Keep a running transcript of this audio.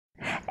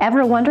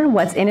Ever wonder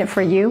what's in it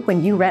for you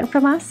when you rent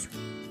from us?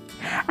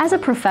 As a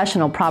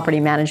professional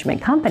property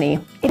management company,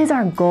 it is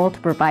our goal to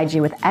provide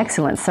you with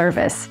excellent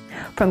service,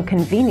 from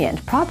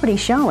convenient property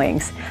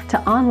showings to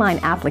online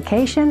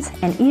applications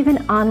and even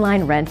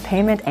online rent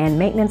payment and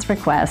maintenance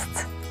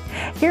requests.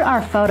 Here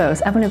are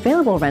photos of an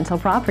available rental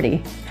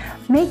property.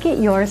 Make it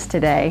yours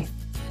today.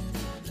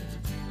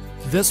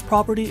 This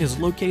property is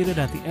located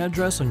at the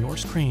address on your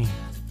screen.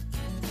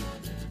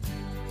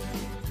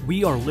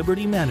 We are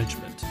Liberty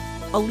Management,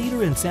 a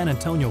leader in San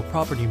Antonio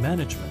property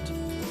management.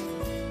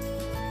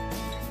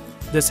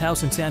 This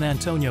house in San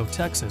Antonio,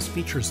 Texas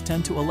features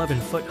 10 to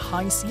 11-foot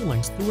high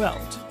ceilings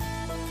throughout.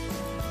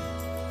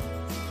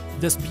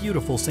 This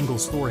beautiful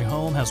single-story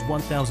home has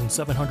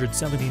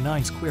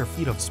 1,779 square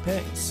feet of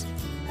space.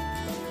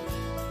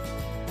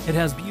 It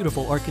has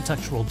beautiful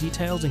architectural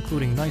details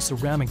including nice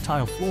ceramic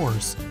tile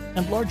floors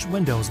and large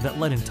windows that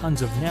let in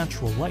tons of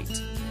natural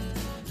light.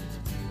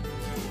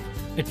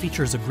 It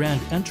features a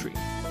grand entry,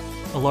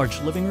 a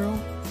large living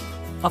room,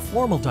 a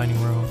formal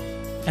dining room,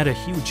 and a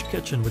huge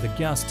kitchen with a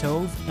gas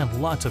stove and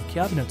lots of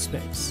cabinet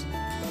space.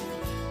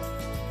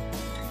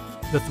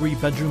 The 3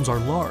 bedrooms are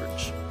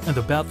large, and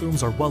the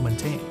bathrooms are well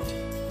maintained.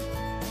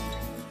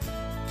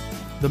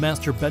 The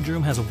master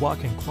bedroom has a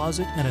walk-in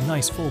closet and a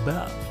nice full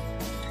bath.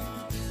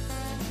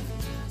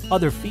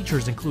 Other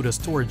features include a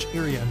storage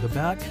area in the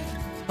back,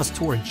 a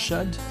storage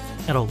shed,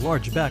 and a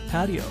large back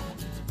patio.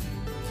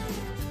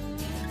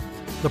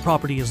 The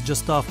property is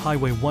just off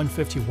Highway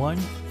 151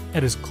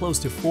 and is close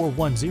to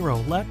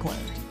 410 Lackland.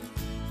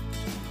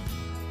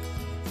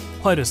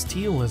 Quite a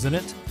steal, isn't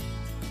it?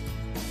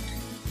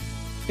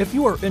 If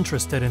you are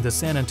interested in the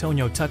San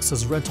Antonio,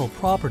 Texas rental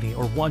property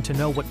or want to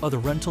know what other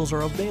rentals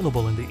are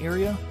available in the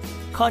area,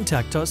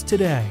 contact us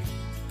today.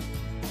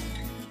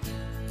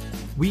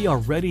 We are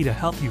ready to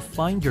help you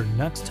find your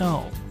next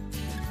home.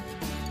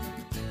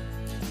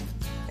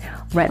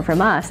 Rent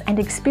from us and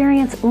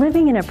experience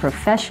living in a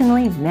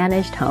professionally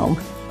managed home.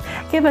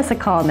 Give us a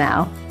call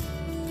now.